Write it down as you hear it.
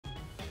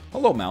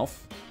Hello, MALF.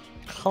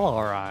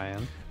 Hello,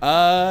 Ryan.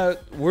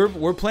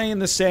 We're playing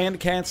the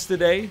Sandcats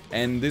today,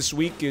 and this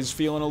week is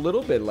feeling a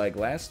little bit like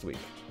last week.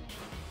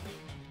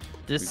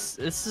 This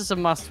is a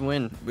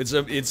must-win.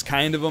 It's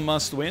kind of a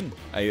must-win.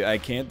 I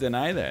can't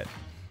deny that.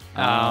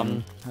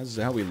 How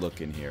we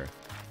looking here?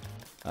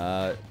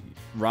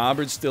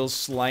 Robert's still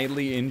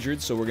slightly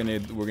injured, so we're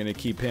gonna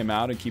keep him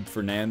out and keep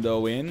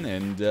Fernando in,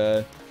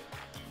 and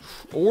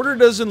order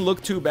doesn't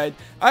look too bad.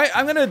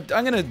 I'm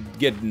gonna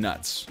get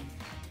nuts.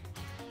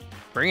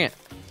 Bring it.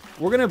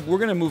 We're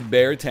gonna move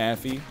Bear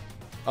Taffy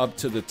up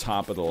to the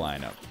top of the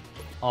lineup.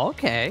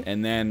 Okay.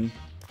 And then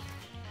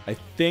I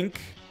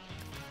think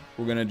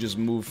we're gonna just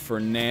move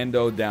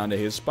Fernando down to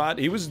his spot.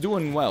 He was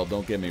doing well,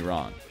 don't get me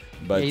wrong.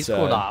 But yeah, he's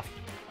cooled off.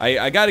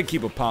 I gotta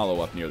keep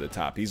Apollo up near the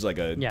top. He's like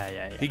a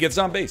yeah. He gets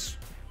on base.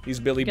 He's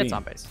Billy Bean. Gets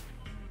on base.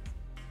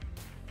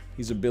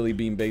 He's a Billy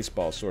Bean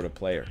baseball sort of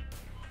player.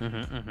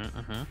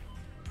 But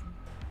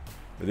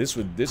this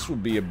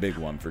would be a big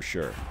one for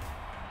sure.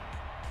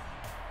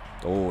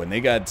 Oh, and they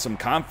got some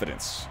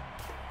confidence.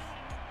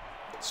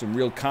 Some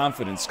real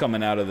confidence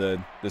coming out of the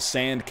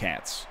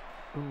Sandcats.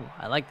 Ooh,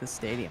 I like the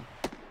stadium.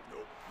 I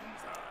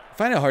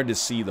find it hard to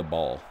see the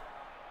ball.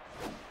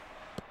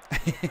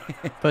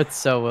 But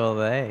so will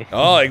they.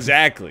 Oh,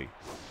 exactly.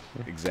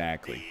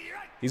 Exactly.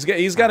 He's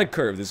got a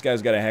curve. This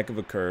guy's got a heck of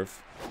a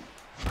curve.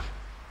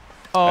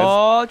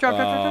 Oh, drop.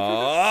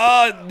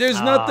 Oh,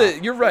 there's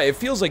nothing. You're right. It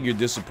feels like you're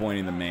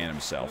disappointing the man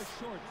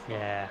himself.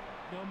 Yeah.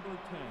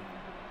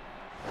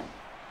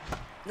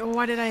 Oh,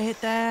 why did I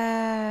hit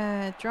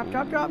that? Drop.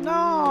 No.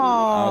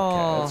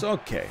 Okay, that's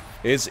okay.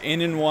 It's in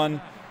and one.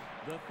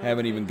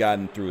 Haven't even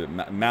gotten through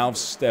it.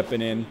 Mouth's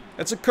stepping in.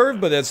 That's a curve,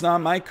 but that's not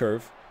my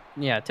curve.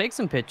 Yeah, take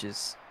some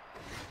pitches.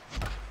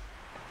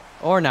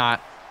 Or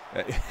not.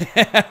 You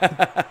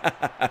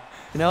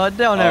know what?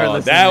 Don't ever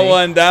listen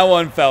to me. That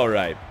one felt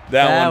right.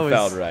 That one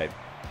felt right.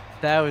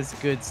 That was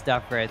good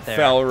stuff right there.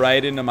 Fell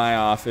right into my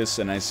office,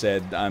 and I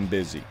said, I'm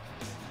busy.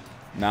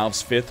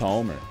 Mouth's 5th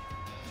homer.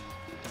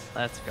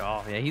 Let's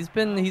go. Yeah, he's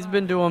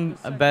been doing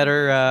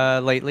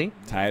better lately.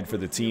 Tied for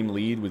the team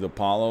lead with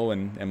Apollo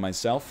and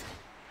myself.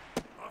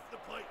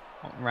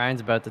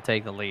 Ryan's about to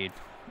take the lead.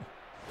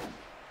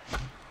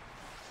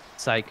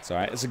 Psych. It's all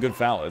right. It's a good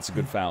foul. It's a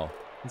good foul.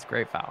 It's a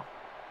great foul.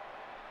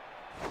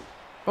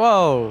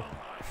 Whoa.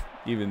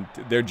 Even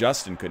their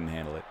Justin couldn't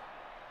handle it.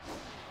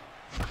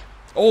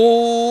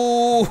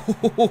 Oh!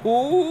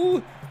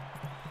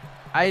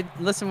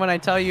 Listen when I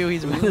tell you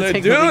he's about to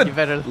take Dude, the lead. You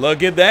better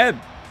look at that.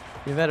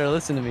 You better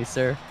listen to me,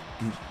 sir.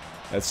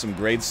 That's some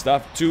great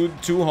stuff. Two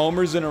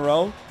homers in a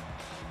row.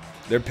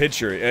 Their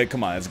pitcher,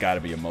 come on, it's got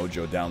to be a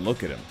mojo down.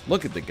 Look at him.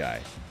 Look at the guy.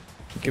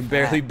 He can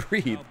barely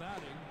breathe.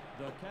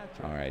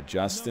 All right,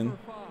 Justin,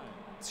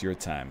 it's your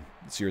time.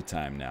 It's your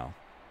time now.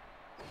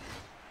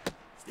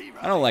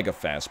 I don't like a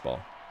fastball.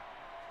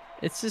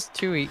 It's just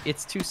too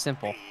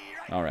simple.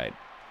 All right,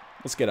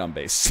 let's get on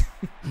base.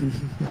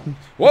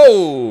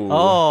 Whoa!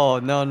 Oh,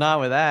 no, not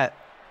with that.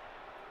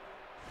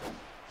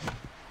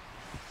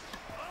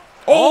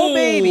 Oh,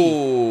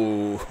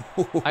 baby!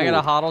 I got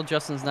a hodl.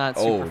 Justin's not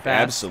super fast.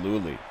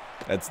 Absolutely.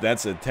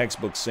 That's a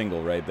textbook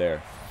single right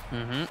there.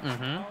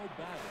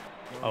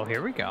 Oh,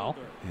 here we go.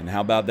 And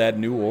how about that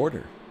new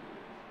order?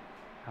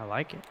 I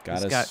like it.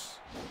 Got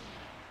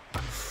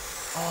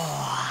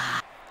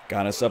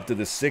us up to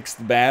the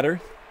 6th batter.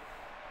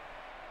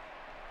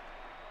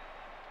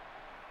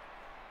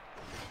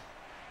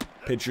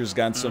 Pitcher's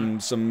got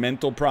some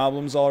mental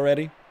problems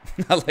already.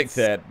 Not like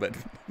that, but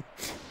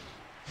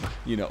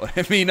you know what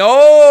I mean.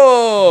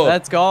 Oh!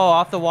 Let's go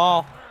off the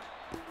wall.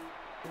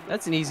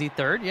 That's an easy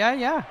third.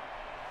 Yeah.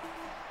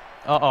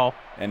 Uh-oh.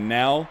 And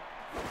now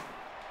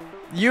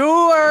you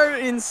are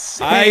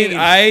insane.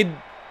 I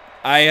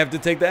have to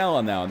take the L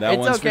on that one. That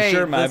one's okay. For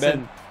sure my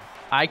bad.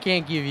 I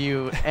can't give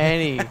you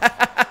any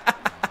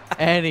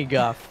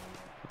guff.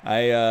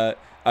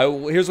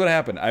 Here's what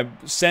happened. I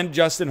sent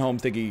Justin home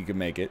thinking he could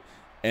make it,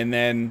 and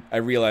then I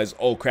realized,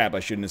 oh crap,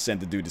 I shouldn't have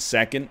sent the dude to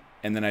second,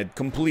 and then I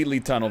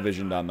completely tunnel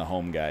visioned on the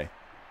home guy.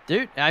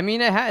 Dude, I mean,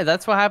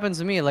 that's what happens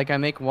to me. Like, I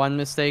make one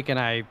mistake and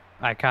I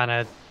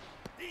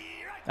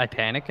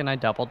panic and I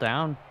double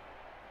down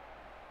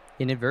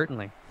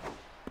inadvertently.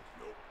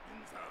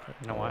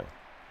 You know what?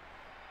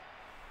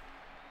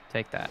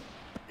 Take that.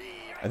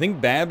 I think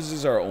Babs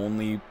is our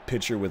only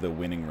pitcher with a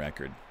winning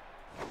record,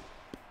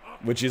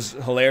 which is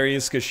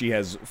hilarious because she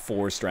has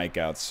 4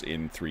 strikeouts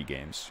in 3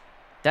 games.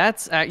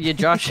 That's yeah.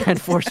 Josh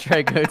had 4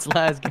 strikeouts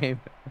last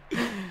game.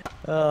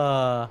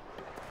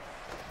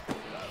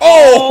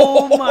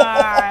 Oh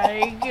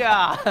my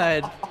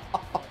God!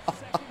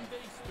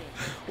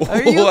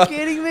 Are you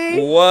kidding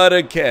me? What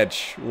a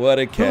catch! What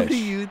a catch! Who do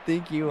you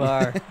think you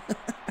are?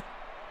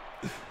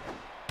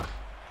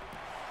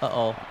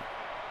 Uh-oh.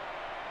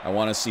 I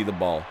want to see the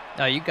ball.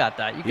 Oh, you got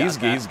that. He's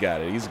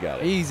got it. He's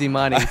got it. Easy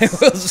money. I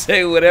will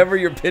say, whatever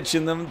you're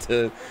pitching them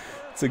to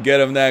get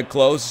them that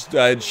close,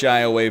 I'd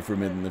shy away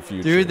from it in the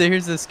future. Dude,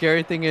 here's the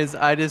scary thing is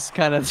I just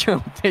kind of throw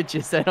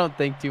pitches. I don't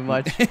think too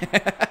much.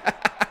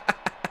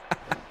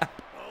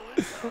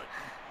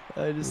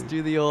 I just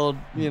do the old,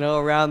 you know,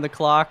 around the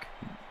clock.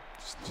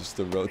 Just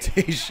the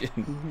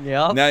rotation.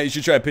 Yep. Now you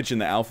should try pitching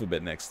the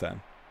alphabet next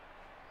time.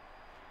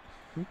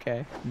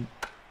 Okay.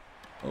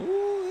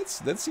 Oh,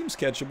 that seems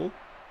catchable.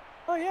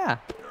 Oh yeah.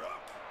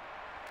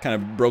 Kind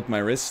of broke my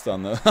wrist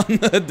on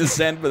the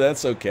descent, but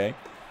that's okay.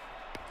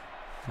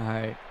 All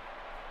right.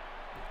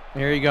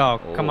 Here you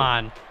go. Oh. Come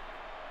on.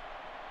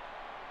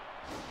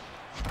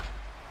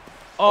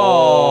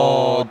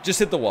 Oh, just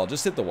hit the wall.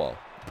 Just hit the wall.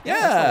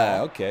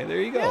 Yeah. Okay.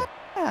 There you go.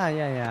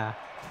 Yeah.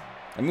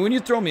 I mean, when you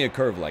throw me a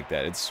curve like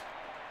that, it's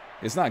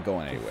not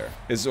going anywhere.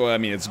 Well, I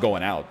mean, it's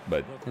going out,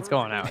 but it's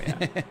going out.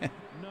 Yeah.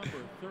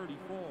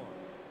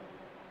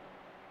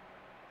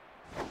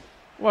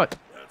 What?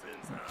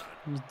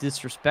 You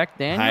disrespect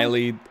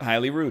Daniel?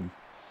 Highly rude.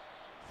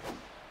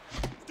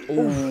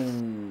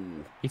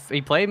 Ooh.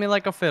 He played me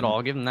like a fiddle.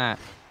 I'll give him that.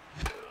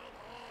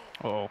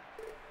 Oh.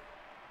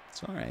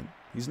 It's all right.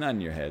 He's not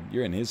in your head.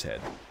 You're in his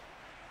head.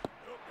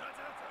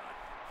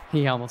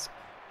 He almost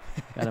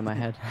got in my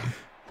head.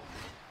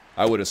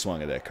 I would have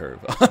swung at that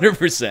curve,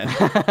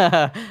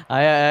 100%.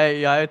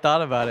 I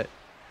thought about it.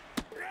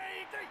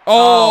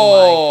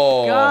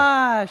 Oh my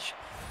gosh!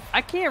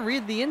 I can't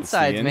read the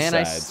insides, the man.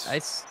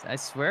 insides. I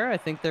swear, I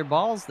think they're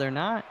balls. They're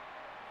not.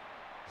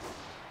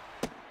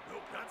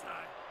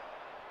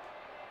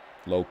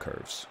 Low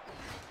curves.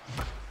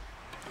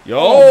 Yo,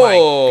 oh my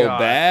God.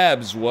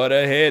 Babs, what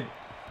a hit.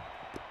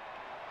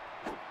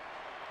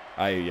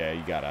 Yeah,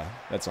 you gotta.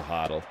 That's a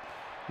hodl.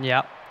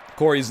 Yep.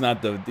 Corey's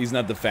not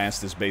the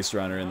fastest base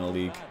runner in the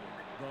league.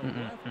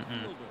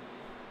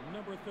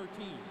 Number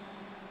 13.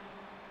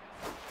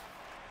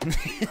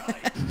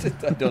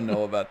 I don't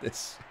know about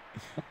this.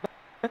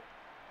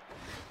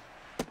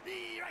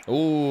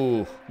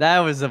 Ooh. That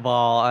was a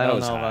ball. I don't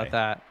know high. about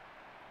that.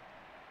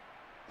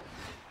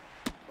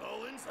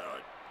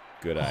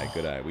 Good eye,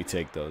 good eye. We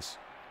take those.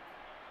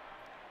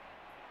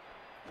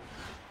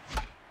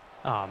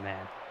 Oh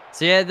man.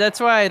 So yeah, that's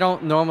why I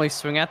don't normally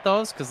swing at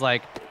those, because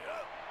like,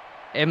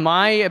 in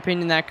my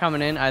opinion, that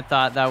coming in, I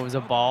thought that was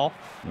a ball,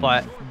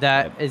 but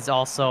that is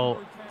also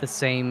the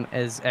same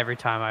as every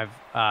time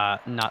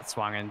I've not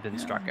swung and been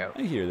struck out.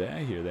 I hear that.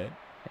 I hear that.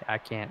 I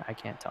can't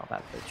tell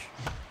that pitch.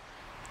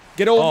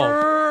 Get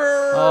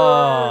over!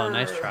 Oh,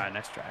 nice try,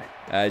 nice try.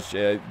 I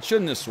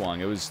shouldn't have swung.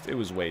 It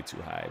was way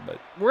too high, but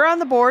we're on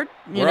the board.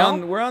 We're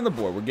on the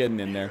board. We're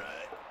getting in there.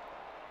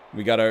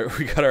 We got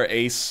our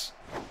ace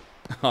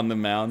on the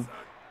mound.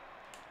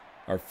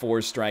 Our 4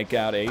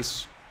 strikeout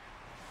ace.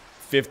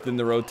 5th in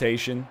the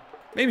rotation.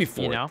 Maybe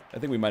 4th. You know? I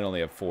think we might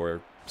only have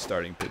 4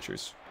 starting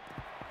pitchers.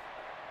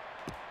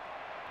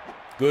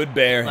 Good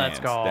bare hands. Let's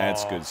go.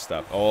 That's good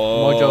stuff.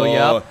 Oh, mojo,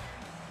 yup.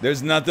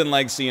 There's nothing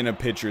like seeing a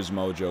pitcher's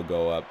mojo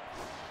go up.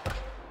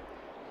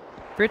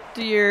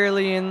 Pretty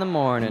early in the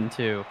morning,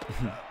 too.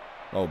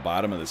 Oh,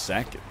 bottom of the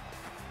 2nd.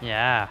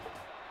 Yeah.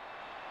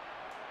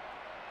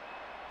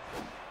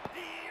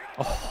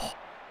 Oh.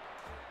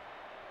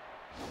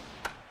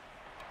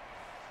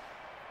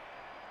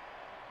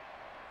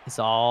 It's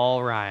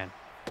all Ryan.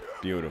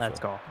 Beautiful. Let's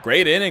go.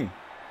 Great inning.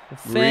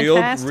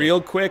 Fantastic. Real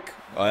quick.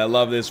 Oh, I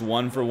love this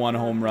 1-for-1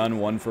 home run,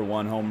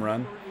 1-for-1 home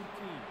run.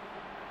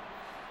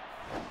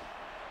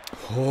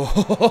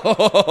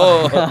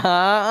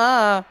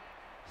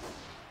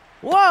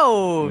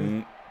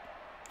 Whoa!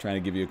 Trying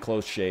to give you a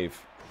close shave.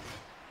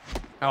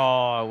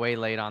 Oh, way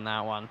late on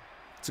that one.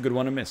 It's a good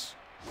one to miss.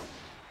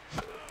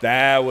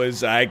 That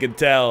was, I could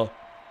tell.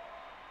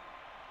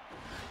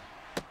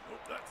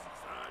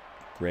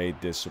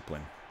 Great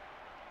discipline.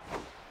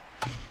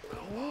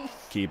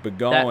 Keep it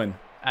going.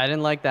 I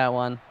didn't like that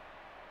one.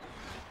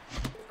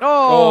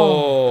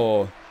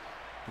 Oh!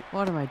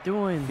 What am I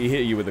doing? He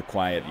hit you with a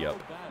quiet yup.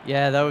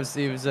 Yeah, it was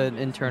an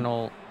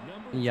internal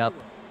yup.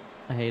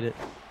 I hate it.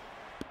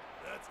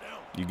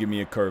 You give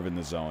me a curve in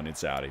the zone,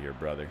 it's out of here,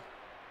 brother.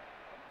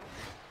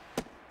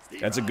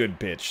 That's a good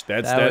pitch.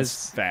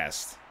 That's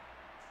fast.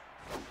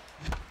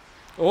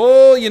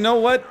 Oh, you know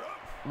what?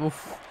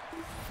 Oof.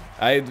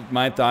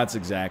 My thoughts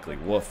exactly.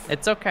 Woof.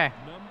 It's okay.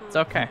 It's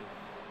okay.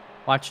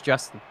 Watch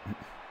Justin.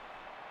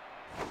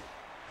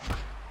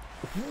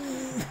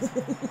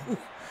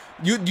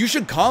 You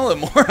should call it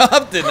more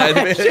often.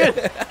 I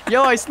should.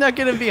 Yo, I snuck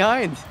it in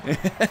behind. I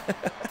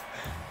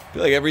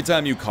feel like every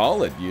time you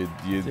call it, you're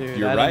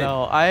I right. don't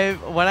know.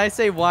 When I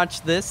say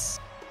watch this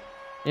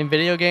in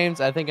video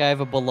games, I think I have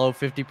a below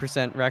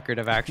 50% record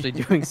of actually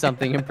doing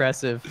something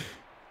impressive.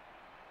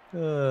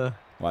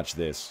 Watch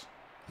this.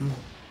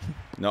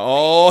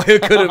 No,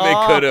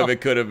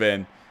 it could have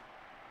been.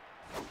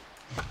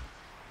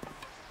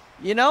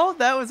 You know,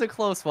 that was a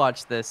close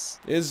watch. This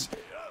is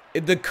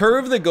the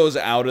curve that goes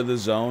out of the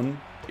zone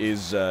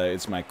is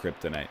it's my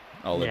kryptonite.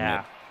 I'll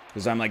admit,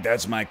 because I'm like,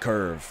 that's my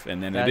curve,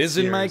 and then it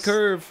isn't my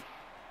curve.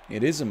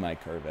 It isn't my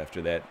curve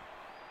after that.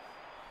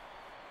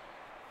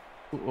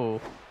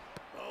 Uh-oh.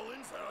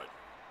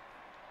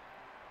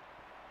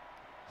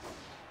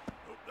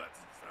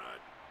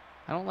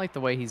 I don't like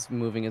the way he's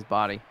moving his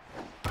body.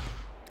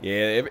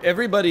 Yeah,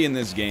 everybody in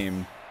this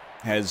game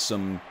has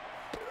some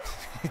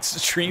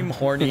extreme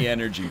horny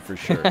energy for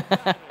sure.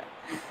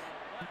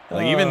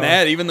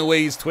 Like even the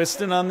way he's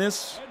twisting on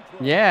this.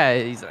 Yeah,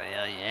 he's like,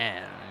 oh,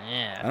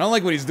 yeah. I don't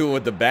like what he's doing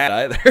with the bat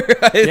either.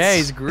 Yeah,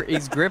 he's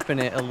gripping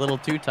it a little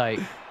too tight.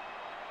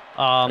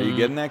 Are you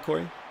getting that,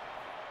 Corey?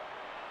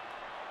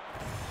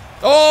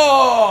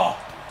 Oh!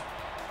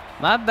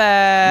 My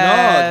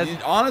bad.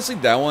 No, honestly,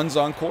 that one's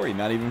on Corey.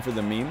 Not even for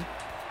the meme.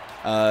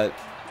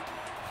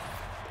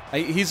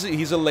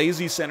 He's a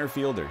lazy center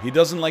fielder. He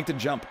doesn't like to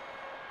jump.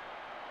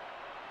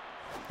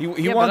 He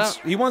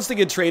wants to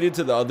get traded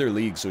to the other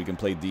league so he can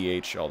play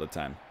DH all the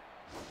time.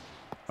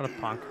 What a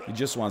punk. He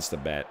just wants to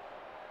bat.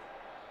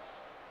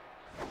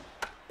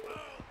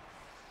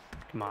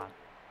 Come on.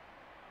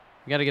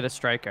 You got to get a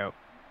strikeout.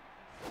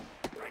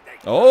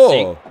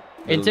 Oh!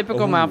 See, in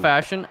typical MALF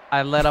fashion,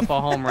 I let up a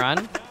home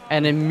run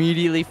and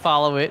immediately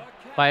follow it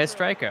by a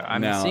strikeout.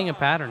 I'm seeing a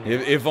pattern here.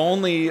 If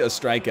only a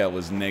strikeout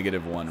was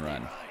 -1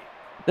 run.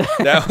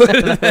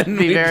 That'd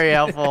be very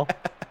helpful.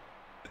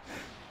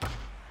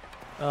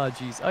 Oh,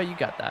 jeez. Oh, you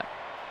got that.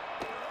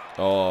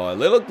 Oh, a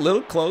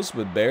little close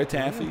with Bear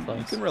Taffy.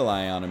 You can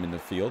rely on him in the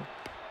field.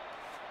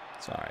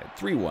 It's all right.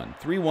 3-1.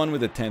 3-1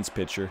 with a tense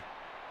pitcher.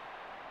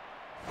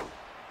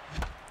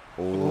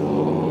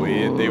 Oh,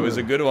 it was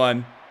a good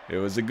one. It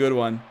was a good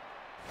one.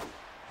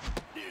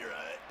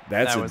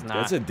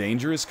 That's a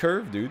dangerous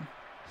curve, dude.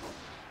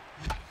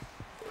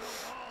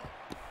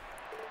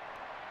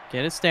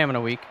 Get his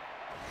stamina weak.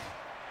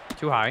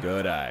 Too high.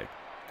 Good eye.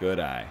 Good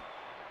eye.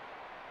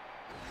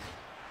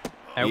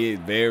 Out.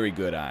 Very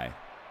good eye.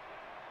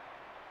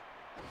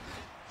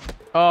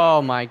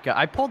 Oh my god.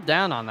 I pulled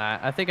down on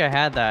that. I think I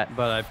had that,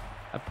 but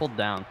I pulled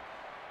down.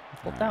 I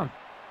pulled down.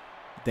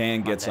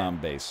 Dan gets on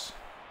base.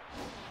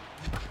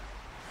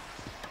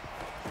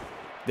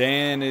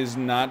 Dan is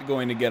not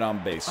going to get on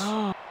base.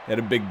 Oh. Had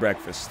a big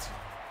breakfast.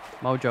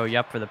 Mojo,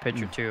 yep, for the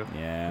pitcher too.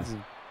 Yeah.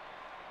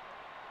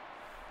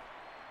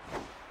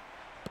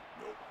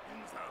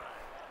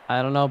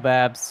 I don't know,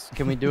 Babs.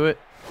 Can we do it?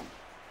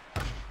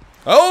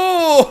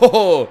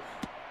 Oh!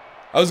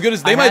 I was gonna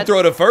say they might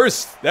throw to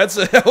first.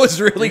 That was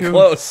really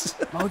close.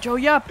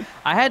 Mojo, yep.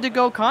 I had to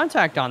go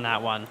contact on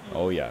that one.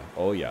 Oh yeah.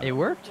 Oh yeah. It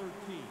worked.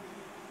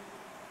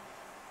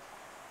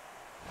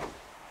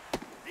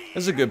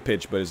 That's a good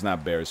pitch, but it's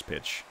not Bear's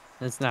pitch.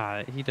 It's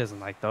not. He doesn't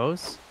like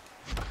those.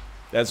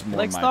 That's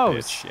more my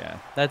pitch. Yeah.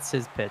 That's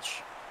his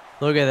pitch.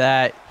 Look at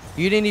that.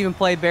 You didn't even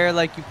play Bear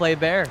like you play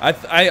Bear.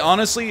 I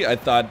honestly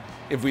thought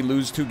if we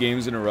lose 2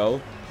 games in a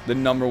row, the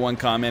 #1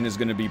 comment is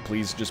going to be,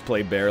 please just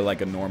play Bear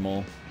like a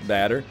normal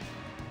batter.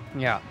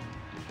 Yeah.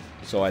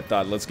 So I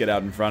thought, let's get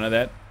out in front of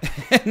that.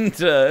 And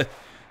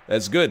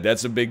that's good.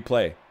 That's a big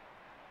play.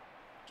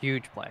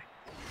 Huge play.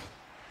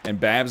 And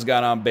Babs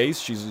got on base.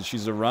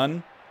 She's a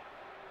run.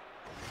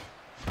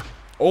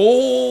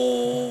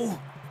 Oh!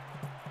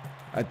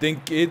 I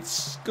think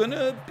it's going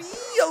to be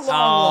a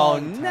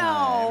long time.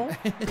 No.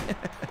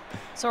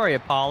 Sorry,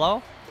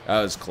 Apollo.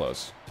 That was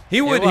close. He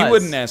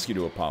wouldn't ask you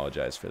to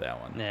apologize for that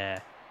one. Nah.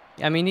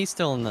 I mean, he's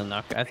still in the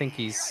nook. I think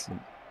he's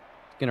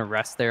gonna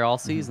rest there all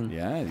season.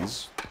 Yeah,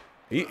 he's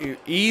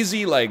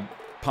easy, like,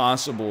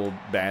 possible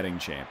batting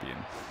champion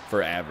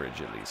for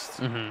average at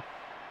least. Mm-hmm.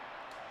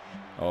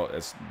 Oh,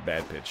 that's a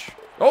bad pitch.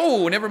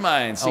 Oh, never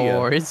mind. See ya.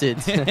 Or is it?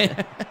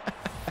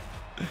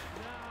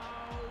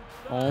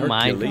 Oh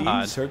my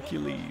God.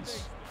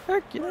 Hercules.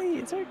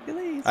 Hercules.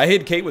 I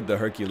hit Kate with the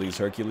Hercules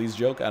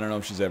joke. I don't know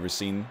if she's ever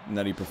seen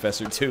Nutty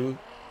Professor 2.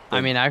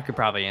 I mean, I could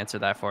probably answer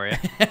that for you.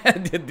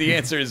 The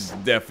answer is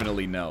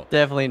definitely no.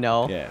 Definitely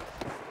no. Yeah.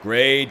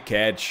 Great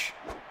catch.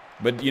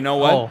 But you know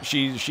what? Oh.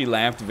 She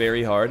laughed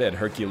very hard at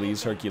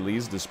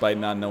Hercules, despite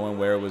not knowing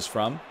where it was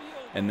from.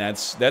 And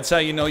that's how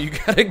you know you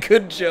got a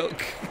good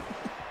joke.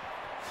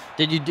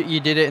 Did you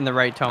did it in the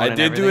right tone? I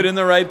did do it in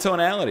the right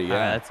tonality,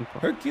 yeah. That's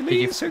important.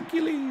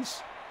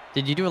 Hercules.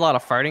 Did you do a lot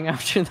of farting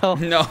after though?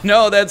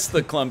 No, that's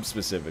the clump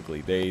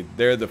specifically.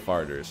 They're the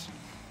farters.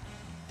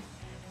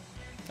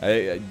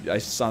 I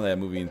saw that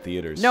movie in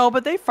theaters. No,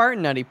 but they fart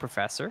in Nutty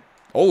Professor.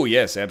 Oh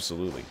yes,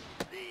 absolutely.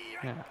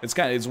 Yeah.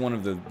 It's one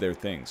of their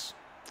things.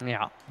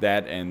 Yeah.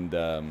 That and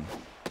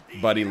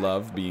Buddy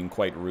Love being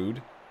quite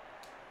rude.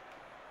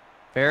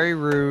 Very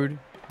rude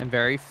and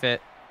very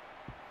fit.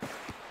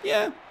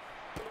 Yeah.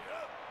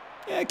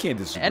 Yeah, I can't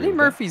disagree. Eddie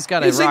Murphy's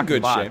got a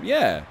rockin' bod. Shape.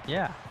 Yeah.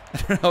 Yeah.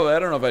 I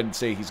don't know if I'd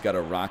say he's got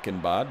a rockin'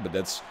 bod, but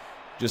that's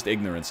just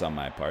ignorance on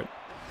my part.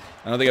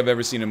 I don't think I've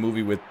ever seen a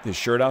movie with his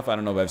shirt off. I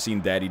don't know if I've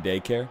seen Daddy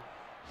Daycare.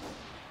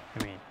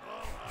 I mean,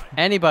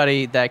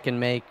 anybody that can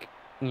make,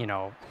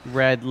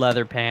 red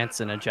leather pants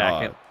and a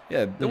jacket.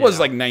 Yeah, it was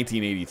like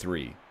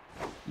 1983.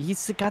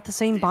 He's got the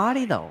same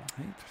body, though.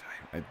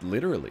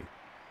 Literally.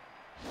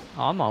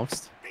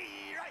 Almost.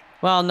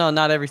 Well, no,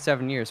 not every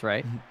 7 years,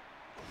 right?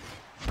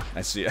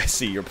 I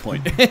see your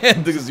point.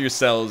 Because your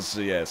cells,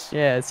 yes.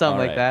 Yeah, it's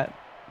something like that.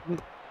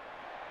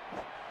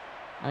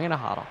 I'm going to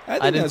hodl.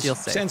 I didn't feel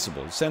safe.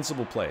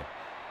 Sensible play.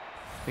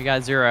 We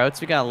got 0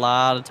 outs. We got a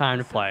lot of time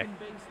to play.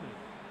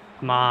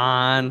 Come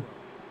on.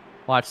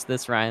 Watch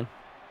this, Ryan.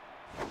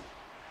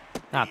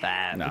 Not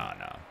bad. No.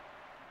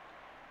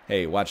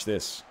 Hey, watch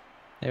this.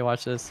 Hey,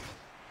 watch this.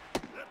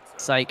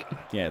 Psych.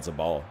 Yeah, it's a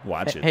ball.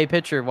 Watch it. Hey,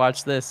 pitcher,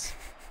 watch this.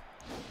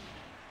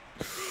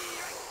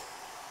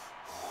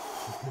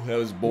 That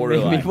was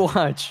borderline. Make me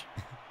watch.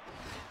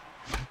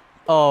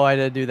 Oh, I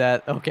didn't do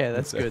that. Okay,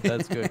 that's good.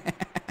 That's good.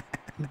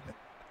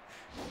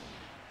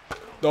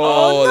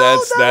 Oh,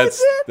 no,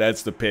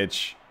 that's the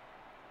pitch.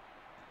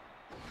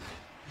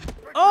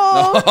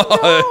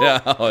 Oh,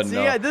 no. Oh, See,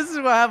 no. yeah, this is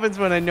what happens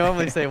when I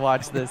normally say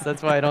watch this.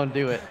 That's why I don't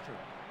do it.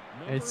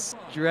 It's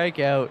strike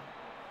out.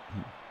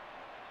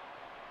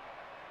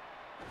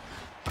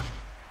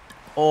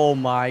 Oh,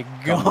 my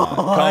God.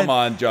 Come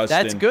on,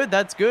 Justin. That's good.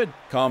 That's good.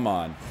 Come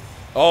on.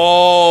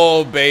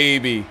 Oh,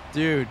 baby.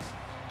 Dude.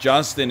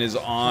 Justin is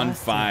on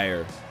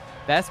fire.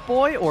 Best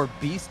boy or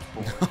beast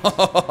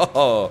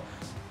boy?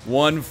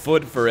 1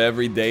 foot for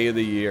every day of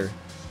the year.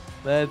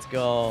 Let's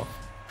go.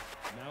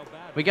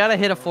 We got to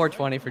hit a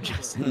 420 for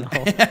Justin,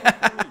 though.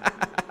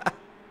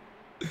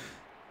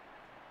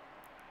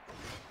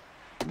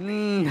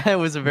 That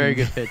was a very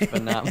good pitch,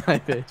 but not my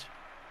pitch.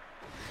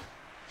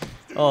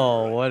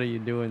 Oh, what are you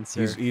doing,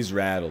 sir? He's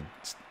rattled.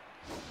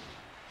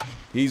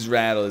 He's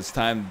rattled. It's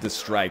time to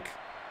strike.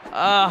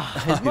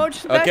 Is Mo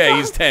just back Okay, on?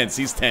 he's tense.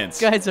 He's tense.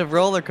 This guy's a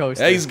roller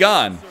coaster. Yeah, he's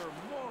gone.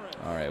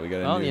 All right, we got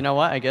a Well, new, you know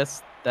what? I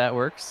guess that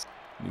works.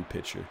 new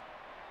pitcher.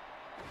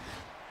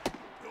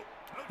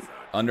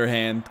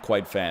 Underhand,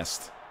 quite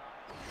fast.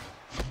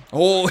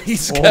 Oh,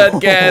 he's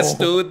got gas,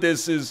 dude.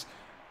 This is...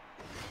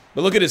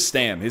 But look at his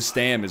stam. His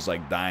stam is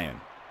like dying.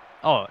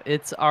 Oh,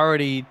 it's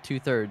already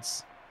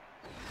 2/3.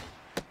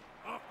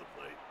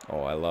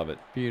 Oh, I love it.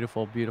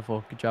 Beautiful,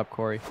 beautiful. Good job,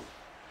 Corey.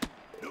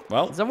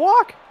 Well, It's a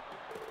walk.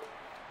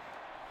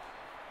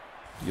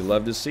 you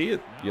love to see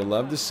it. You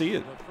love to see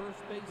it.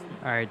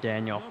 All right,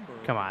 Daniel.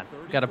 Come on.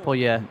 Got to pull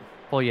you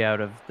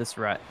out of this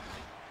rut.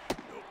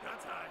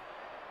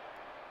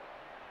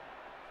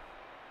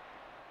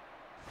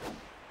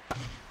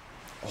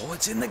 Oh,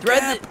 it's in the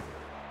gap.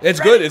 It's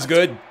good. It's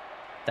good.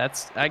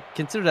 I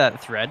consider that a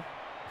thread.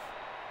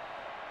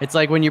 It's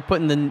like when you're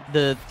putting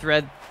the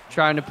thread,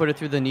 trying to put it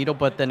through the needle,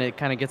 but then it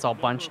kind of gets all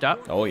bunched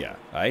up. Oh, yeah.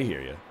 I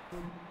hear you.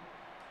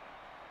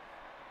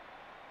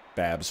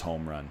 Babs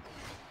home run.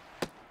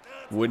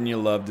 Wouldn't you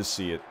love to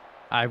see it?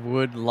 I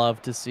would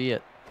love to see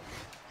it.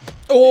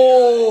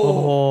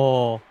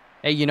 Oh! Oh.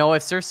 Hey, you know,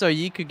 if Sir So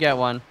Yi could get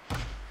one.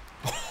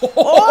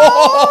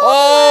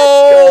 Oh,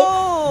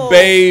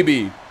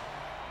 baby.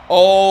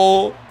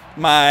 Oh,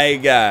 my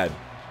God.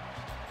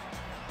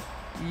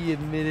 He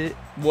admit it.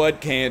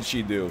 What can't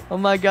she do? Oh,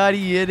 my God,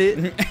 he hit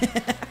it.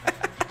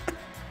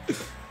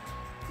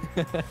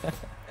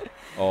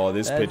 Oh,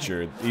 this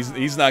pitcher.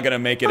 He's not going to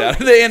make it out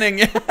of the inning.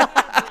 Look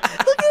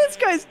at this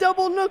guy's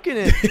double nooking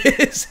it.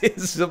 This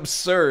is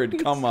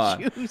absurd. Come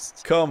on.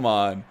 Juiced. Come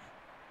on.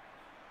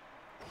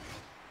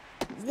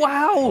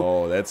 Wow.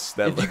 Oh, that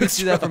If you could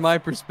see that rough. from my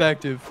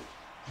perspective.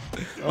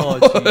 Oh,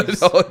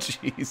 jeez. Oh,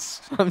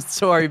 jeez. I'm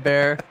sorry,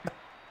 Bear.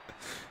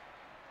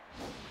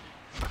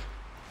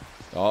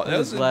 Oh,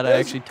 I'm glad I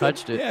actually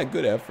touched it. Yeah,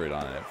 good effort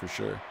on it for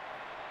sure.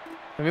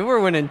 I mean, we're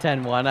winning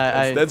 10-1.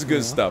 That's good you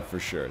know. stuff for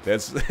sure.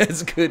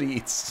 That's good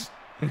eats.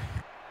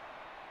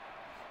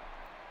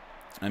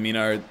 I mean,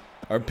 our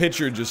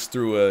pitcher just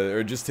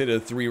just hit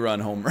a 3-run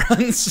home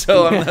run,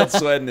 so I'm not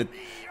sweating it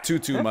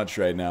too much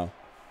right now.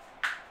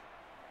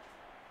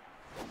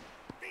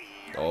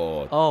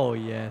 Oh. Oh,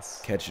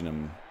 yes. Catching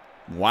him,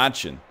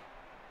 watching.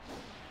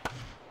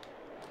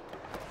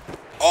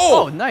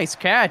 Oh, nice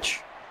catch.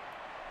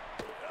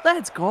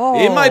 Let's go.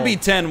 It might be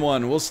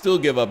 10-1. We'll still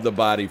give up the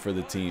body for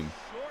the team.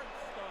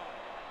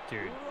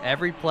 Dude,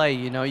 every play,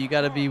 you know, you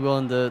got to be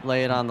willing to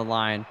lay it on the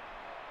line.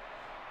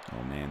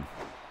 Oh, man.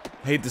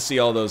 Hate to see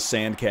all those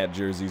Sandcat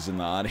jerseys in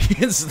the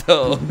audience,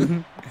 though.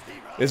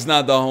 It's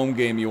not the home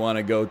game you want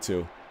to go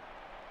to.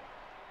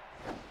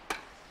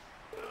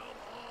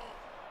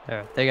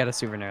 There, they got a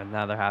souvenir.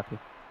 Now they're happy.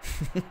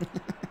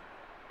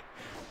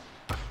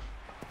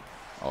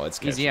 Oh, it's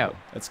catchable. Easy out.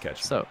 That's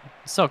catchable.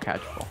 So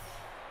catchable.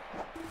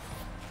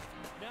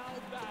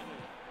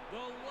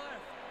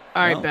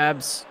 All right, Well.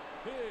 Babs.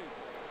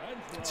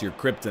 It's your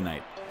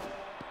kryptonite.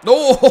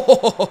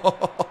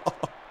 Oh!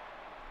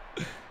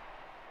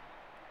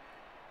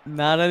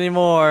 Not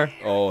anymore.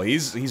 Oh,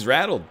 he's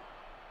rattled.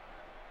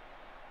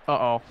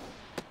 Uh-oh.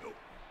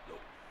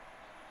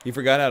 He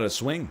forgot how to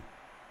swing.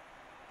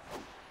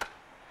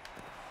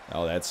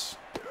 Oh, that's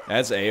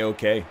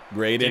A-okay.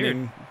 Great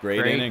inning.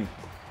 Great inning.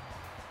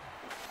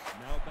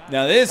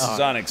 Now this is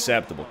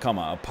unacceptable. Come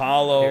on,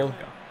 Apollo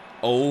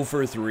 0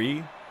 for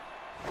 3.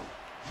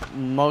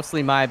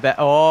 Mostly my bet.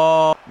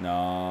 Oh.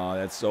 No,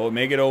 that's so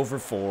make it 0 for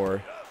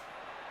 4.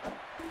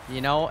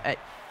 You know,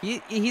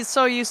 he's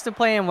so used to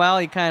playing well,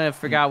 he kind of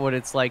forgot what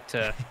it's like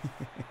to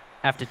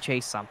have to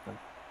chase something.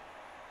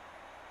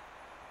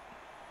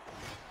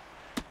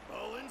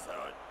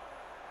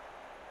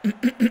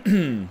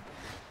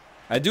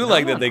 I do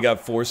like that they got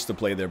forced to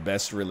play their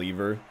best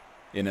reliever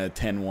in a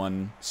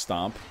 10-1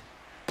 stomp.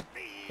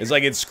 It's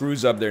like it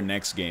screws up their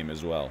next game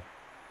as well.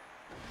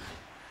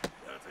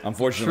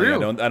 Unfortunately,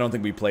 I don't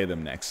think we play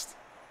them next.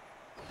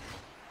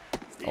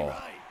 Oh,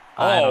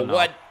 I don't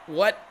know.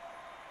 What?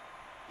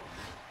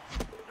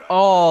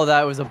 Oh,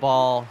 that was a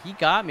ball. He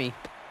got me.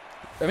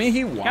 I mean,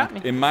 he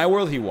walked. In my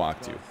world, he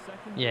walked you.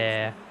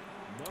 Yeah.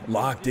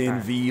 Locked in,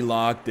 right. V,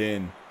 locked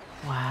in.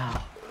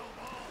 Wow.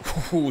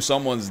 Ooh,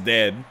 someone's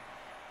dead.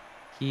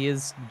 He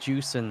is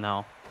juicing,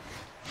 though.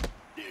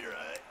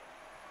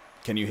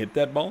 Can you hit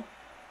that ball?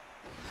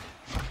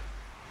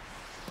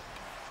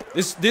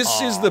 This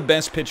is the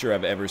best pitcher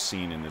I've ever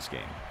seen in this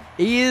game.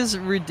 He is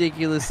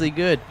ridiculously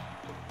good.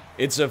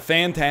 It's a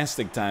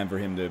fantastic time for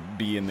him to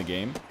be in the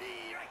game.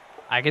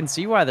 I can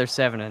see why they're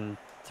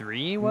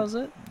 7-3, was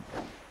it?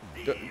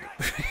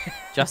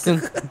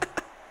 Justin?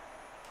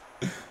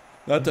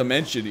 Not to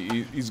mention,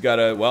 he's got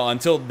a... Well,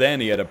 until then,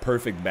 he had a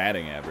perfect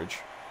batting average.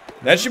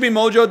 That should be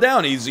Mojo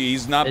down.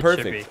 He's not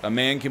perfect. A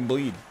man can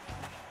bleed.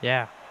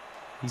 Yeah.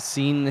 He's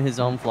seen his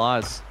own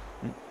flaws.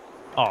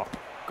 Oh,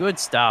 good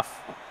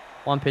stuff.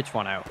 One pitch,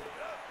 one out.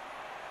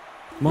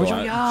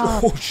 Mojo, yeah.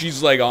 Oh,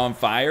 she's like on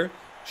fire.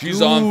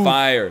 She's on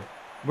fire.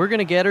 We're going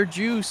to get her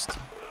juiced.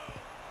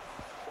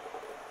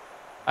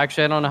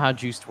 Actually, I don't know how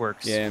juiced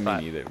works. Yeah, me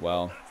neither.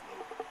 Well,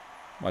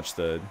 watch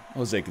the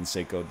Jose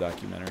Canseco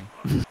documentary.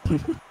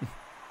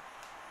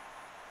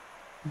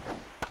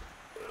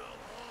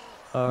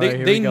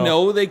 They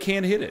know they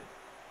can't hit it.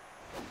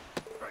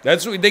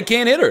 That's what they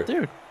can't hit her.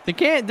 Dude, they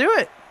can't do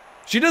it.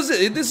 She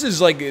doesn't. This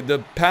is like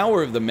the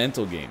power of the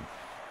mental game.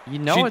 You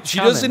know she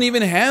doesn't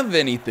even have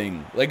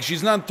anything. Like,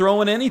 she's not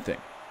throwing anything.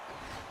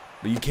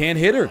 But you can't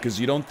hit her because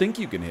you don't think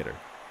you can hit her.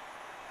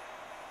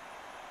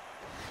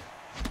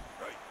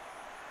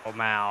 Oh,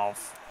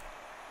 MALF.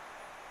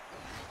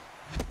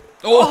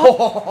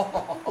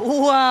 Oh!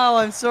 Wow,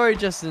 I'm sorry,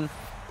 Justin.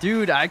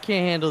 Dude, I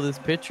can't handle this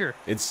pitcher.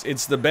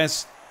 It's the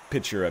best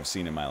pitcher I've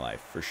seen in my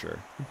life, for sure.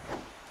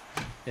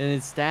 And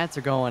his stats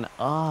are going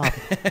up.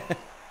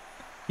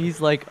 He's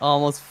like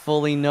almost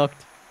fully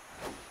nooked.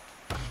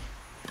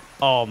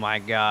 Oh my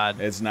God.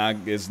 It's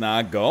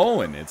not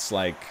going. It's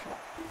like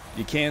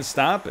you can't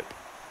stop it.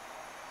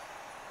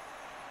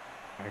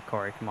 All right,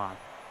 Corey, come on.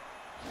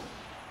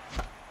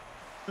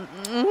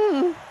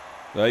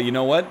 Well, you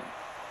know what?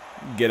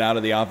 Get out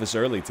of the office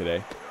early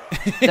today.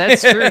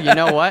 That's true. You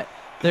know what?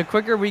 The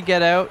quicker we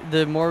get out,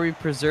 the more we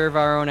preserve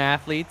our own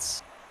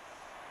athletes.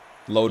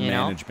 Load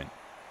management.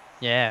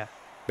 Yeah.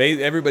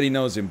 Everybody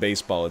knows in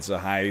baseball it's a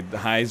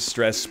high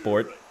stress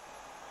sport.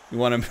 You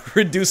want to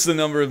reduce the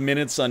number of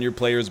minutes on your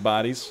players'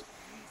 bodies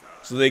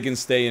so they can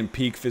stay in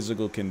peak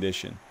physical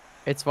condition.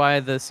 It's why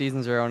the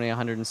seasons are only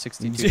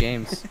 162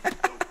 games.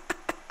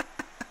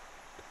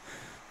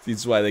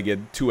 That's why they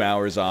get 2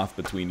 hours off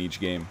between each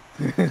game.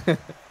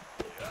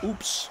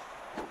 Oops.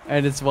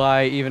 And it's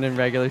why even in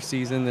regular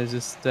season there's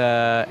just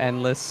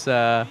endless,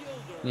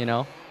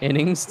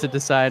 innings to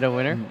decide a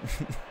winner.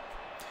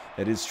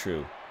 That is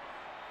true.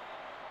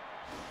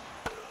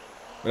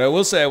 But I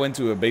will say I went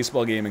to a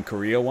baseball game in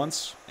Korea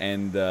once,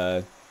 and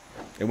it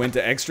went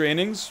to extra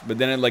innings, but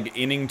then at like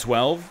inning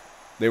 12,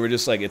 they were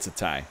just like, it's a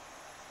tie.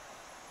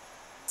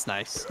 It's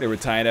nice. They were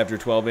tied after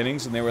 12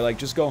 innings, and they were like,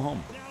 just go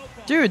home.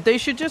 Dude, they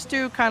should just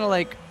do kind of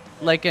like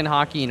in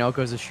hockey, it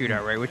goes a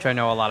shootout, right? Which I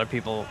know a lot of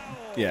people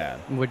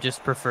would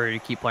just prefer to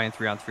keep playing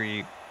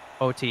 3-on-3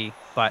 OT,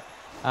 but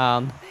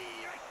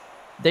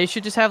they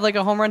should just have like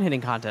a home run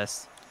hitting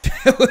contest.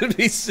 That would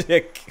be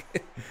sick.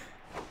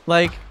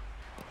 Like...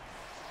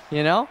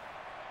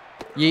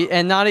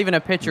 and not even a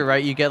pitcher,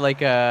 right? You get like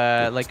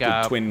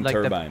the twin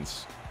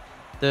turbines.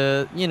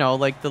 The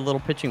little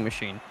pitching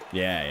machine.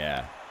 Yeah,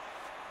 yeah.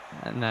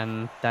 And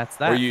then that's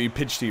that. Or you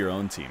pitch to your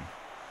own team.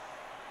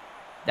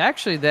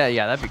 Actually,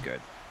 that'd be good.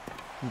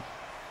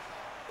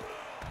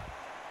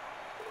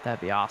 That'd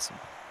be awesome.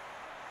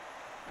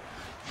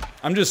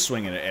 I'm just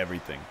swinging at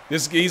everything.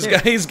 He's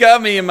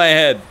got me in my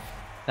head.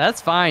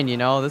 That's fine,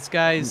 This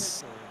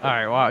guy's all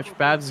right. Watch,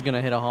 Babs is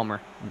gonna hit a homer.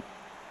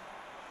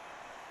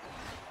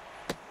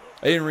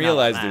 I didn't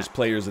realize there's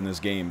players in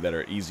this game that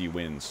are easy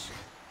wins.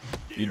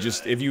 You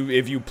just if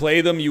you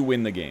play them, you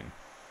win the game.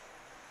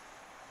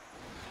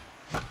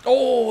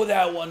 Oh,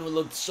 that one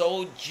looked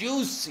so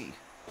juicy.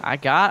 I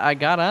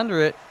got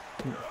under it.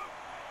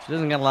 She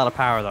doesn't got a lot of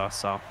power though,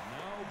 so. All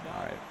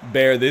right,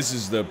 Bear. This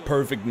is the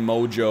perfect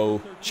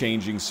mojo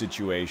changing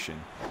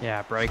situation.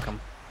 Yeah, break him.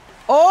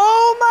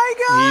 Oh my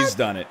God! He's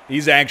done it.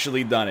 He's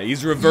actually done it.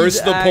 He's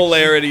reversed the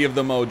polarity of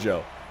the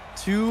mojo.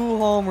 2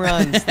 home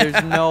runs.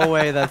 There's no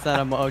way that's not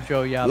a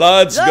mojo. Yeah.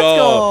 Let's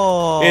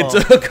go. It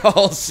took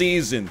all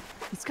season.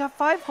 He's got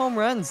 5 home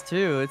runs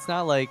too. It's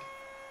not like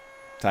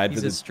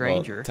he's a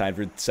stranger. Well, tied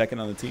for second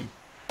on the team.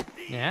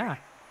 Yeah.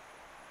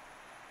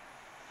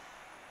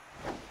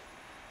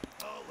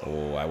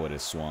 Oh, I would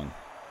have swung.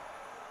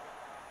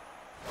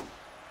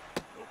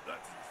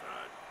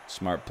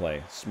 Smart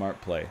play. Smart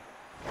play.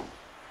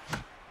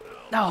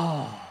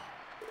 No.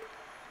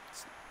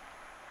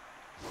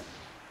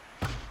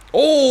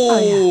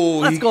 Oh,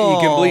 Let's go.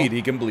 He can bleed.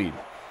 He can bleed.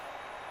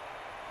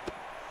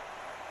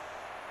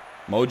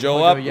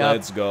 Mojo up. Yup.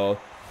 Let's go.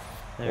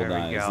 There Hold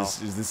on. we go.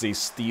 Is this a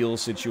steal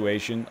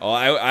situation? Oh,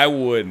 I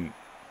wouldn't.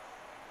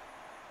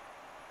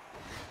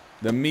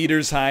 The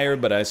meter's higher,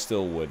 but I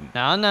still wouldn't.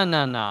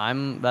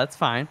 No. That's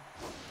fine.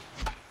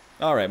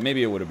 All right,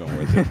 maybe it would have been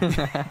worth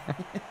it.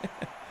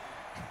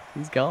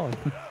 He's going.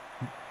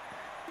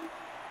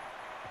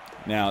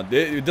 Now,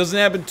 it doesn't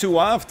happen too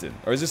often.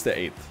 Or is this the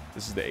 8th?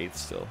 This is the 8th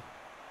still.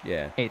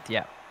 Yeah. 8th,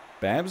 yeah.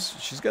 Babs,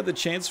 she's got the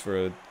chance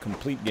for a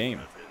complete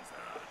game.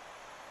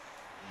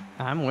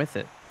 I'm with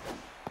it.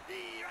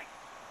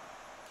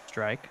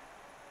 Strike.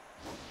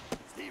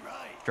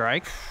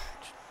 Strike.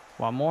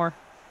 One more.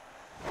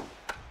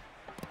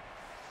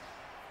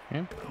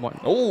 Yeah, one.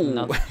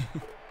 Oh!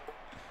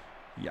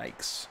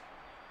 Yikes.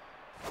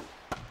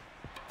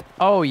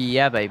 Oh,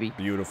 yeah, baby.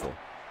 Beautiful.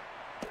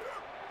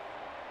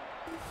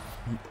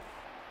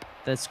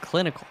 That's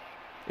clinical.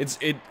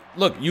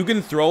 Look, you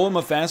can throw them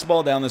a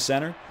fastball down the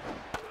center.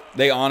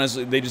 They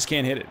just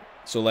can't hit it.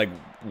 So, like,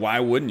 why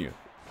wouldn't you?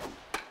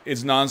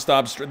 It's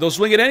nonstop. They'll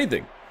swing at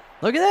anything.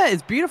 Look at that.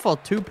 It's beautiful.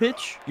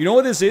 2-pitch. You know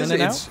what this is? In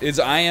and It's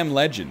I Am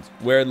Legend,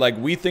 where, like,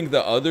 we think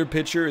the other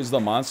pitcher is the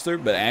monster,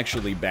 but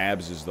actually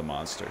Babs is the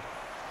monster.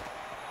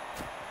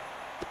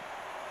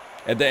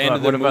 At the end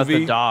of the movie... What about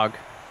the dog?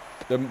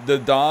 The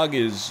dog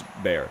is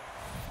Bear.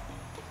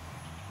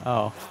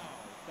 Oh.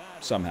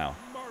 Somehow.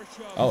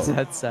 Oh.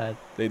 That's sad.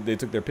 They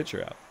took their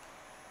pitcher out.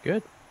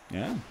 Good.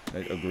 Yeah, I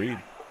agreed.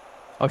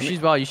 Oh,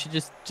 she's well. You should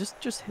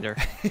just hit her.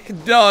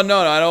 No,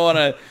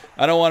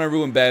 I don't wanna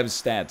ruin Babs'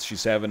 stats.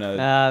 She's having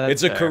a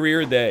it's a fair.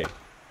 career day.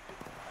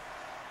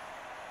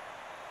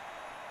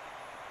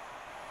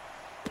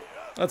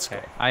 Let's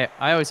go. I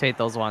always hate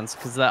those ones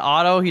because the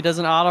auto, he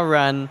doesn't auto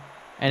run,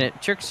 and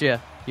it tricks you.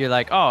 You're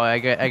like, oh, I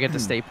get to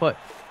stay put.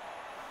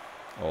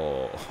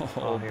 Oh,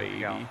 here baby. we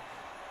go.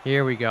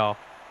 Here we go.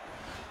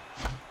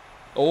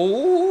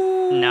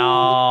 Oh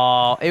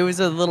no, it was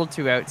a little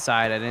too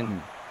outside. I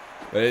didn't.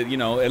 But you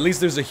know, at least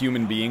there's a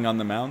human being on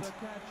the mound.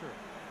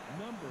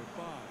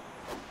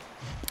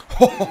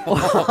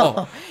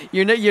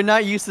 You're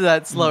not used to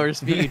that slower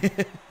speed.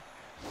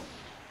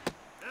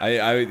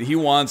 He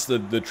wants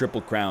the triple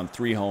crown,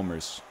 3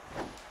 homers.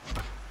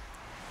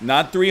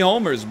 Not 3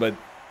 homers, but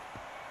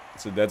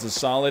that's a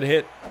solid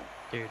hit.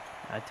 Dude,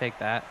 I take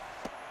that.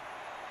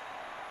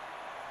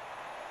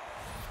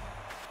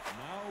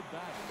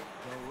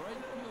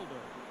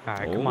 All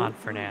right, come on,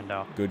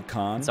 Fernando. Good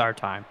con. It's our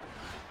time.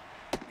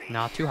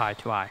 Not too high,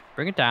 too high.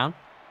 Bring it down.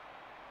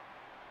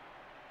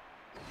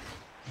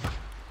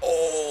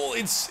 Oh,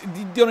 you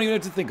don't even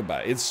have to think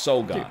about it. It's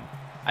so gone. Dude,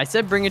 I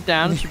said bring it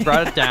down. She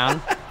brought it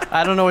down.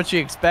 I don't know what she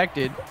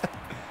expected.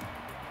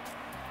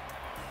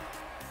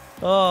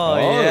 Oh,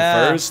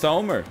 yeah. The first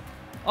homer.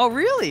 Oh,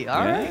 really?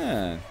 All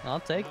yeah. right. I'll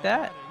take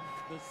that.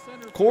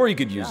 Corey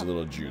could use a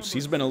little juice.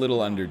 He's been a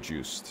little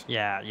under-juiced.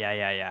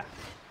 Yeah.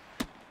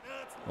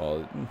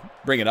 Well,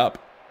 bring it up.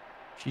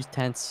 She's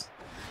tense.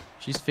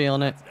 She's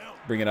feeling it.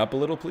 Bring it up a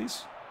little,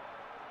 please.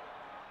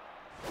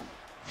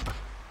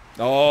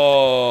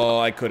 Oh,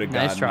 I could have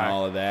gotten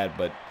all of that,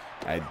 but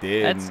I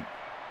didn't. That's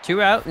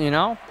 2 out, you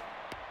know.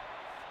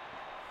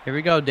 Here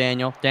we go,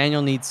 Daniel.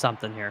 Daniel needs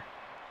something here.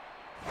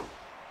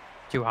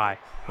 Too high.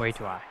 Way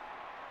too high.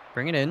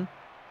 Bring it in.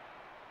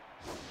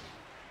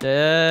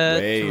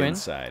 Way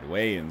inside.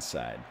 Way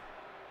inside.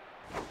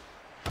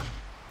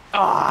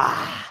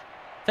 Ah,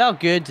 felt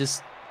good.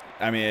 Just.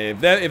 I mean,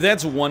 if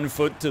that's 1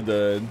 foot to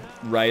the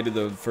right of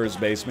the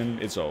first baseman,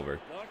 it's over.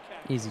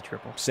 Easy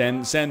triple.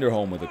 Send her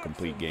home with a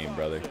complete game,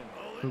 brother.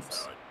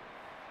 Oops.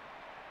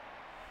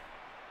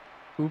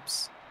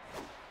 Oops.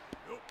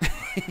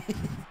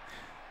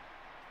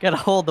 Gotta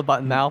hold the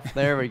button now.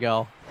 There we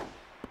go.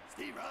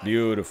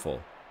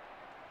 Beautiful.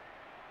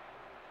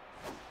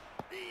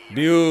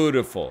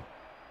 Beautiful.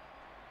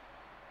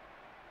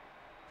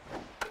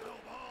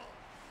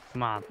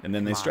 Come on. And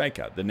then they strike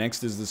out. The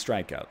next is the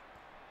strikeout.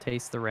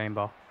 Taste the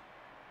rainbow.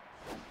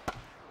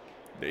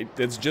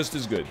 It's just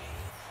as good.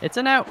 It's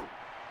an out.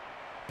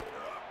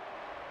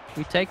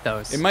 We take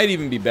those. It might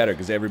even be better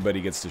because everybody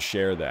gets to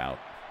share the out.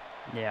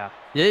 Yeah.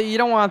 You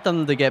don't want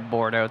them to get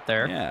bored out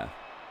there. Yeah.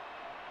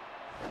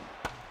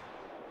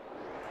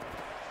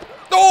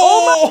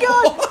 Oh my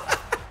God!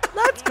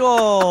 Let's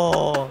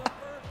go.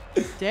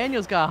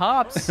 Daniel's got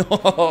hops.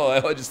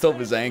 Oh, I just hope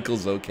his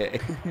ankle's okay.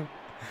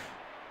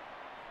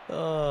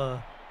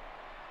 He'll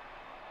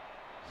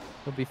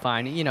be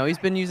fine. You know, he's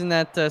been using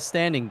that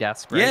standing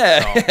desk, right?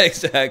 Yeah, So.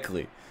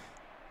 exactly.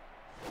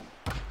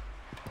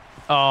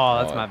 Oh,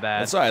 that's my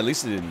bad. That's all right. At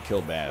least it didn't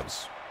kill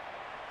Babs.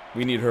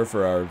 We need her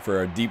for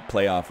our deep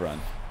playoff run.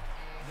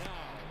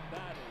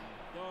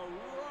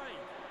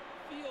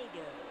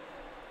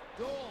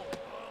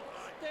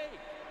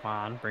 Come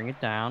on, bring it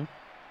down.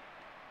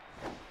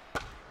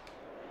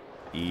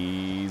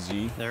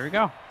 Easy. There we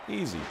go.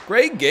 Easy.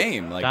 Great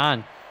game. Like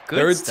Done. Good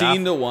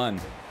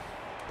 13-1.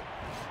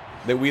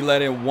 That we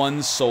let in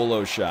 1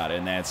 solo shot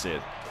and that's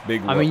it.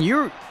 Big. I mean,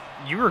 you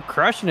were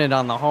crushing it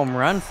on the home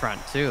run front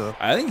too.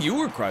 I think you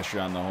were crushing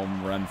on the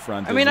home run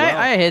front. I mean, as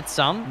well. I hit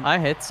some. I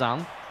hit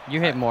some. You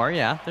hit more.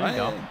 Yeah. There you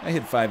go. I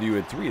hit 5. You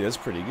hit 3. That's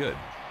pretty good.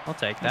 I'll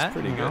take that. That's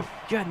pretty good.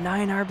 You had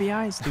 9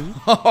 RBIs, dude.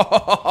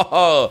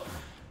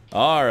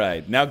 All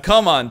right. Now,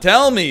 come on.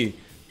 Tell me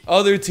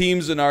other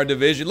teams in our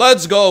division.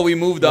 Let's go. We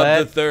moved up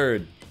to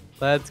 3rd.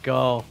 Let's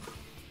go.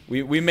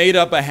 We made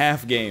up a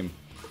half game.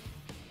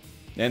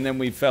 And then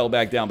we fell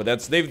back down. But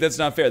that's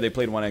not fair. They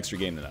played one extra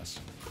game than us.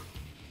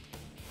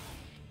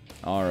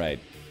 Alright.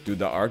 Dude,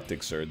 the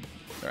Arctics are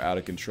out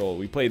of control.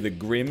 We play the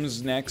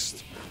Grims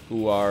next,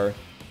 who are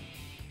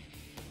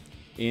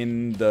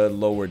in the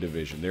lower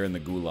division. They're in the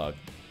Gulag.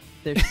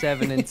 They're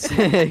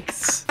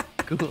 7-6.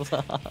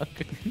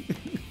 Gulag.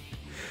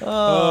 Right.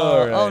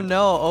 Oh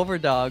no,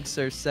 Overdogs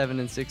are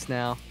 7-6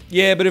 now.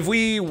 Yeah, but if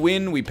we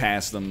win, we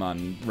pass them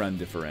on run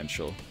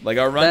differential. Like,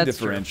 our run That's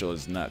differential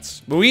is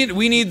nuts. But we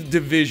need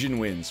division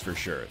wins for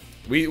sure.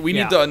 We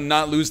need to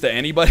not lose to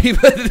anybody,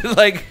 but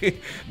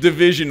like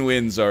division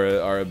wins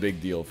are a big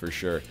deal for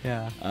sure.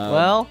 Yeah.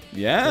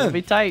 Yeah, it'll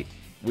be tight.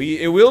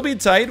 It will be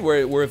tight.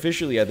 We're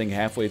officially, I think,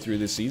 halfway through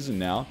this season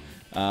now,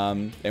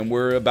 and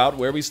we're about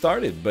where we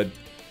started. But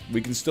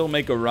we can still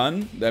make a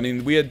run. I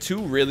mean, we had 2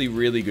 really,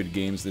 really good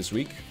games this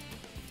week,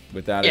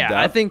 without a doubt.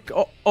 Yeah, I think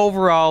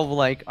overall,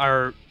 like,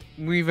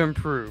 we've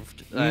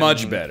improved.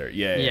 Much better.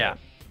 Yeah.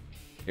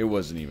 It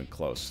wasn't even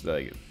close.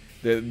 Like,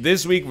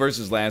 this week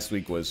versus last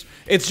week was...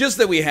 It's just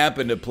that we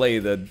happened to play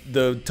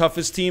the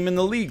toughest team in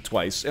the league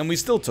twice, and we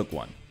still took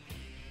one.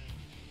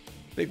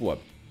 Big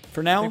whoop.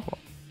 For now,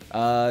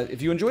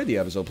 if you enjoyed the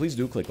episode, please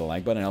do click the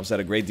like button. It helps out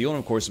a great deal. And,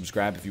 of course,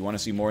 subscribe if you want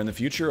to see more in the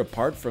future.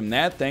 Apart from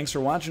that, thanks for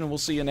watching, and we'll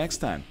see you next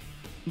time.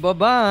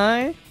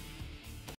 Bye-bye.